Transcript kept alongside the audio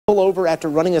pull over after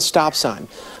running a stop sign.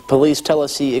 Police tell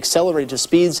us he accelerated to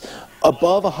speeds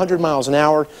above 100 miles an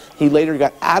hour. He later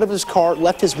got out of his car,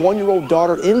 left his 1-year-old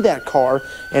daughter in that car,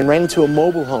 and ran into a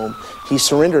mobile home. He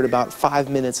surrendered about 5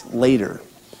 minutes later.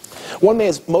 One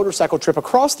man's motorcycle trip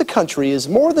across the country is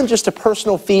more than just a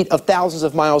personal feat of thousands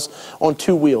of miles on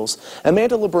 2 wheels.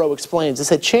 Amanda LeBreau explains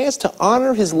it's a chance to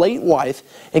honor his late wife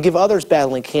and give others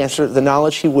battling cancer the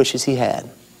knowledge he wishes he had.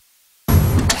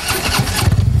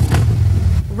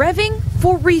 Revving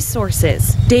for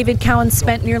resources. David Cowan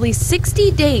spent nearly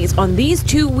 60 days on these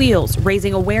 2 wheels,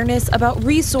 raising awareness about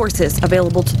resources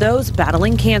available to those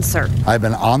battling cancer. I've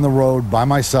been on the road by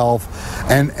myself,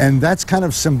 and that's kind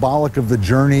of symbolic of the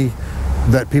journey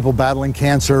that people battling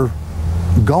cancer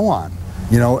go on.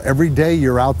 You know, every day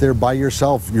you're out there by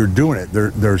yourself, you're doing it.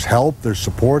 There's help, there's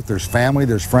support, there's family,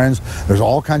 there's friends, there's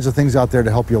all kinds of things out there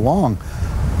to help you along.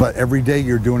 But every day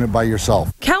you're doing it by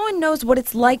yourself. Cowan knows what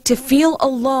it's like to feel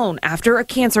alone after a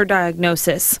cancer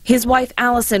diagnosis. His wife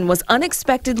Allison was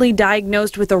unexpectedly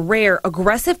diagnosed with a rare,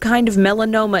 aggressive kind of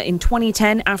melanoma in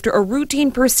 2010 after a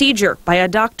routine procedure by a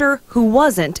doctor who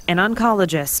wasn't an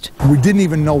oncologist. We didn't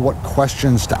even know what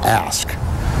questions to ask.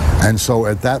 And so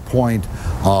at that point,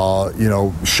 you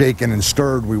know, shaken and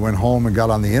stirred, we went home and got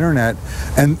on the internet,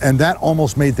 and that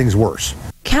almost made things worse.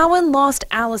 Cowan lost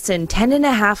Allison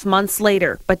 10.5 months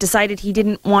later, but decided he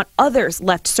didn't want others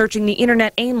left searching the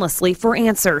internet aimlessly for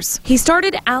answers. He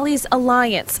started Allie's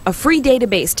Alliance, a free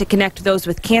database to connect those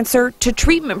with cancer to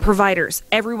treatment providers,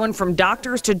 everyone from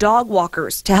doctors to dog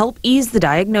walkers, to help ease the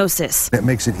diagnosis. It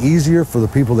makes it easier for the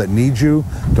people that need you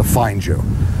to find you,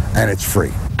 and it's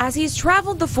free. As he's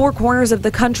traveled the 4 corners of the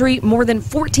country, more than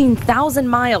 14,000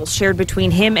 miles shared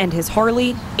between him and his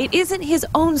Harley, it isn't his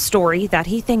own story that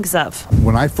he thinks of.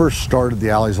 When I first started the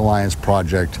Allies Alliance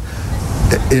project,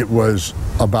 it was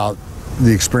about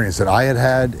the experience that I had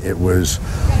had. It was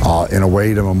in a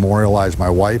way to memorialize my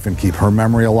wife and keep her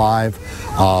memory alive.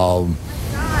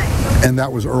 And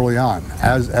that was early on.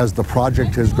 As the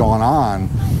project has gone on,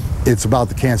 it's about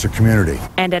the cancer community.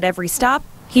 And at every stop,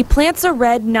 he plants a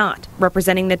red knot,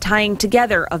 representing the tying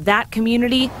together of that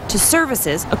community to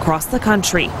services across the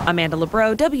country. Amanda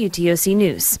LeBreau, WTOC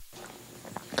News.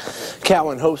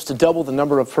 Cowan hopes to double the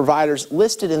number of providers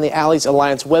listed in the Allies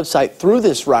Alliance website through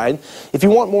this ride. If you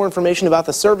want more information about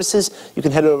the services, you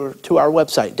can head over to our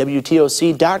website,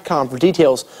 WTOC.com, for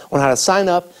details on how to sign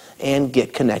up and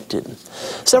get connected.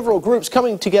 Several groups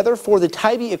coming together for the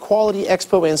Tybee Equality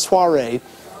Expo and Soiree.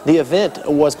 The event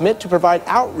was meant to provide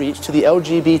outreach to the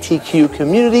LGBTQ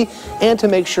community and to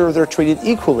make sure they're treated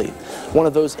equally. One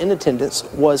of those in attendance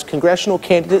was congressional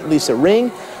candidate Lisa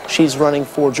Ring. She's running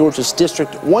for Georgia's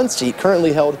District 1 seat,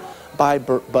 currently held by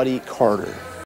Buddy Carter.